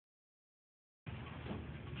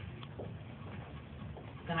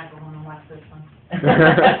Then I go home and watch this one.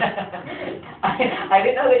 I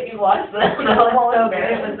didn't know that you watched that. It was so good.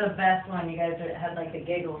 It was the best one. You guys had like the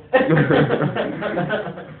giggles.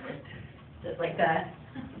 Just like that.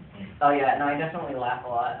 Oh yeah, no, I definitely laugh a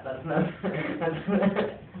lot. That's no.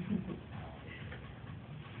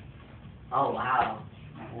 Oh wow,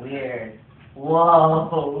 weird.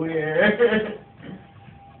 Whoa, weird.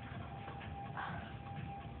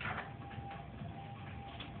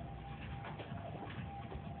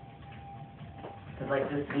 Cause like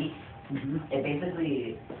this week, it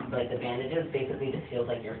basically, like the bandages basically just feels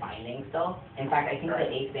like you're binding stuff. In fact, I think the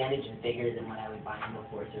 8th bandage is bigger than what I would bind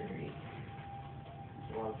before surgery.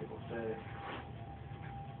 A lot of people say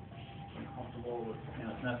uncomfortable with,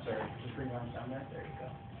 it's necessary. Just bring your arms down there. There you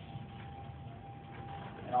go.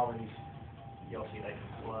 And always, you'll see like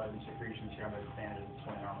blood and secretions here on the bandage. It's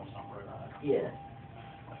totally normal. It's not worried about it. Yeah.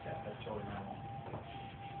 Okay, that's totally normal.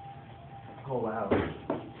 Oh wow.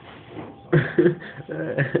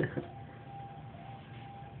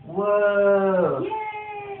 Whoa!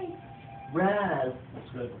 Yay! Raz! That's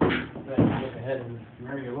good. Good. Look ahead and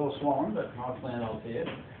maybe a little swollen, but I'll explain it all to you.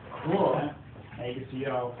 Cool. Now you can see I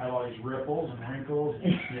have all these ripples and wrinkles,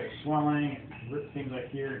 and swelling, and things like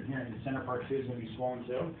here and here, and the center part too is going to be swollen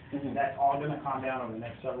too. And that's all going to calm down over the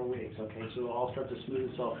next several weeks, okay? So it'll all start to smooth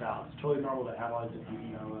itself out. It's totally normal to have all these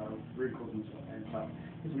different, wrinkles and stuff.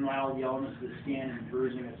 There's some mild elements to the skin and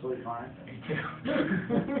bruising, that's totally fine.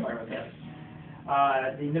 Sorry about that.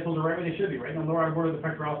 The nipples are right where they should be, right in the lower border of the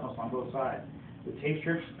pectoralis muscle on both sides. The tape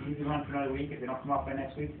strips, leave them on for another week. If they don't come off by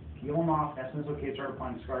next week, peel them off. That's when it's okay to start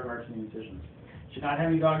applying the scar guards to the incisions. Should not have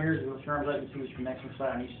any dog ears. Lift your arms out. You can see what's next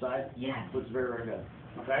side on each side. Yeah. Looks very, very good.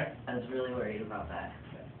 Okay? I was really worried about that.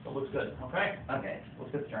 So it looks good. Okay? Okay.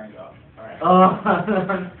 Let's get the journey off. All right. Oh!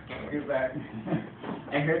 Get back.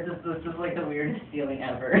 I heard this is like the weirdest feeling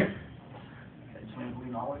ever. Okay, just want to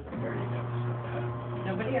lean all the way. There you go.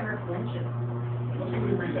 Nobody ever flinches. Let's see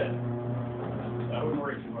what we pretty good. So I wouldn't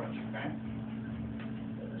worry too much, okay?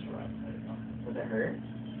 That's right. There you go. Does it hurt?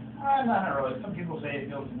 Not really. Some people say it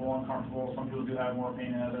feels a little uncomfortable. Some people do have more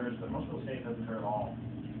pain than others, but most people say it doesn't hurt at all.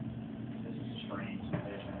 This is a strange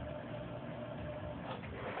sensation.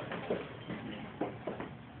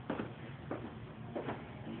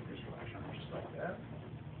 Just relax your arms just like that.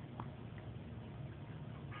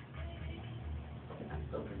 I'm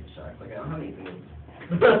still pretty shocked. Like, I don't have any boobs.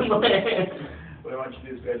 What I want you to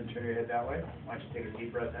do is go ahead and turn your head that way. I want you to take a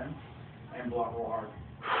deep breath in and blow out real hard.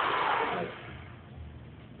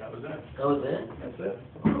 That was it. That was it? That's it.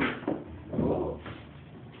 Cool.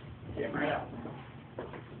 Came right out.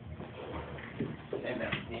 Same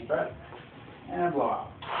there. Deep breath. And blow out.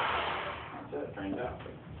 That's it. Drains out.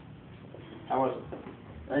 How was it?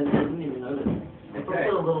 I didn't even notice. It's Okay.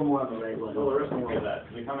 also a little more on the right one. Well, there is more of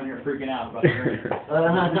that. We come in here freaking out about the drain.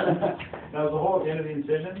 That was the hole at the end of the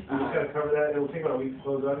incision. You just got to cover that. It will take about a week to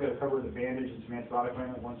close up. You got to cover the bandage and some antibiotic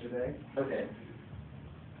ointment once a day. Okay.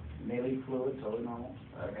 It may leak fluid, totally normal.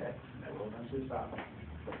 Okay. That will eventually stop.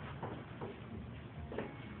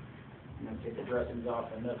 I'm going to take the dressings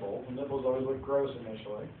off the nipple. The nipples always look gross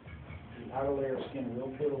initially. The outer layer of skin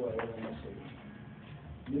will peel away over the next week.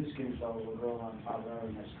 New skin cells will grow on top of that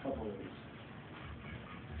over the next couple of weeks.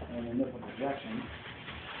 And the nipple projection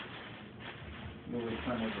will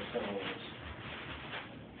return over several weeks.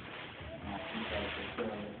 I'll keep that for a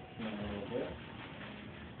little bit.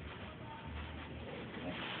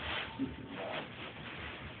 This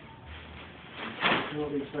is what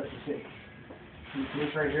we expect to see.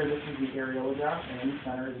 This right here, this is the areola graft, and in the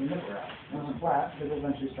center is the nipple graft. This is flat, it will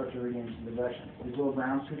eventually start to regain some projection. These little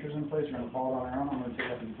brown sutures in place are going to fall on their own. I'm going to take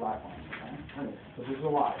up these black ones. Okay? But this is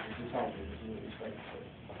alive. This is healthy. This is what we expect to see.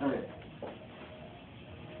 Okay.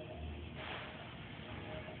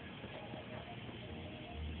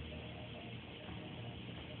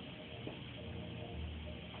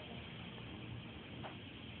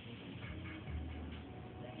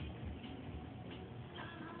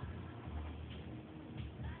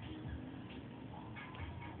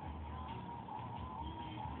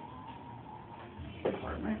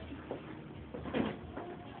 Pardon me.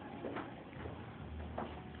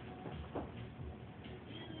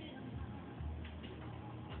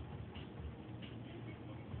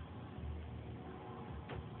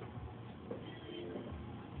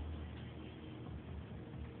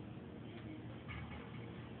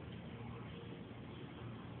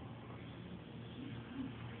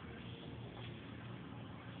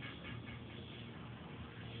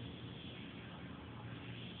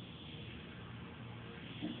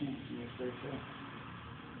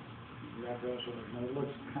 It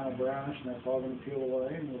looks kind of brownish, and that's all going to peel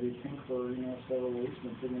away, and it'll be pink for, next several weeks,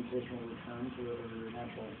 and the pigmentation will return to whatever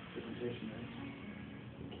natural pigmentation is.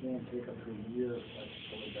 It can take up to a year for that to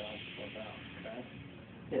fully balance itself out, okay?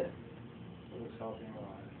 Yeah. So it's healthy and alive.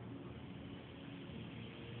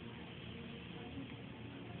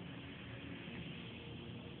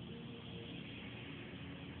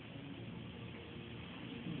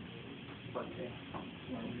 But, yeah,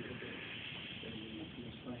 well, you could do it. In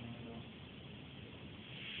the spring, so.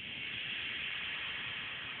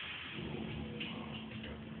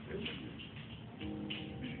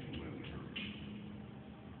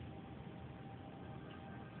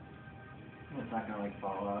 It's not gonna like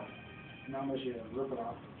fall off. Not unless you rip it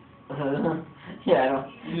off. Yeah, I don't.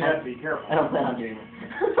 You have to be careful. I don't plan on doing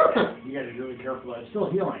it. You gotta be really careful. It's still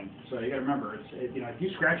healing, so you gotta remember, you know, if you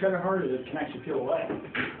scratch at it hard, it connects to peel away.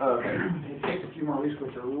 Oh, okay. It takes a few more weeks for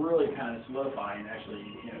it to really kind of solidify and actually,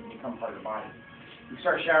 you know, become part of the body. You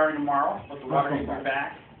start showering tomorrow, let the water hit your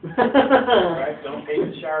back. Alright, don't take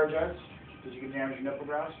the shower jets, because you can damage your nipple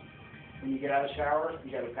brows. When you get out of the shower,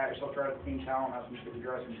 you gotta pat yourself dry with a clean towel and have some good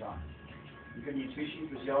dressings on. You can use 2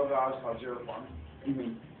 sheets of yellow gauze called zero form.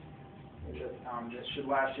 Mhm. This should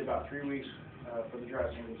last you about 3 weeks for the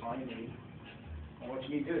dressing. That's all you need. And what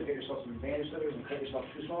you need to do is get yourself some bandage scissors and cut yourself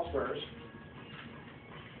 2 small squares,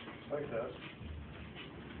 like this,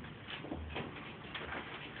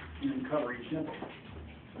 and then cover each nipple.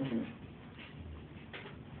 Mhm.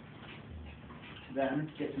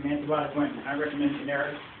 Then get some antibiotic ointment. I recommend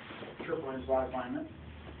generic triple antibiotic ointment.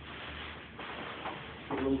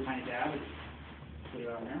 Take a little tiny dab, put it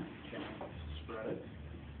on there, okay. Spread it.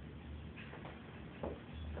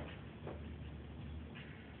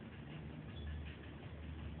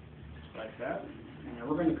 Like that. And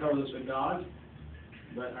we're going to cover this with gauze,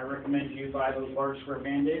 but I recommend you buy those large square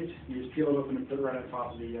Band-Aids. You just peel it open and put it right on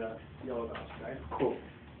top of the yellow gauze, okay? Cool.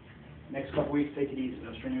 Next couple weeks, take it easy.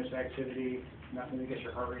 No strenuous activity, nothing that gets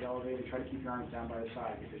your heart rate elevated. Try to keep your arms down by the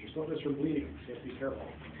side because you're still at risk for bleeding, so you have to be careful.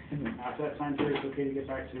 After that time period, it's okay to get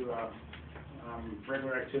back to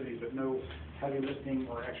regular activities, but no heavy lifting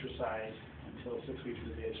or exercise until 6 weeks of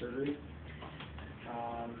the day of surgery.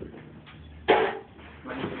 If you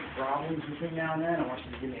have any problems between now and then, I want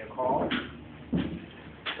you to give me a call.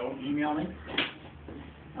 Don't email me.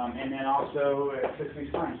 And then also, at 6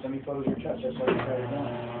 weeks' time, send me photos of your chest, just like you guys are doing.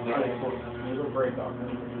 Okay, cool. You look great, doctor.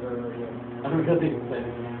 Very, very good. I'm really excited.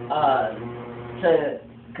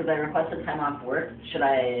 Because I requested time off work, should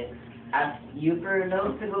I ask you for a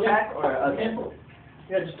note to go back, or, okay, cool.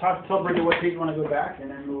 Yeah, just tell Bridget what date you want to go back, and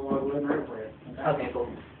then we'll get ready for you. Okay, cool.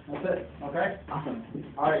 That's it, okay? Awesome.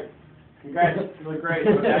 All right. You guys look great,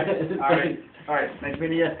 okay? All right, nice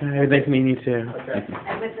meeting you. Nice meeting you too. Okay.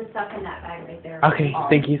 I put the stuff in that bag right there. Okay,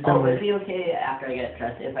 thank you so Would much. it be okay after I get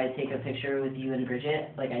dressed if I take a picture with you and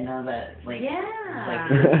Bridget? Like, I know that, like, Yeah.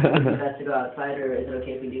 like, is it best to go outside, or is it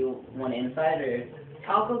okay if we do one inside, or?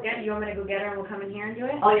 I'll go get, you want me to go get her and we'll come in here and do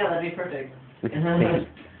it? Oh, yeah, that'd be perfect. Thank you.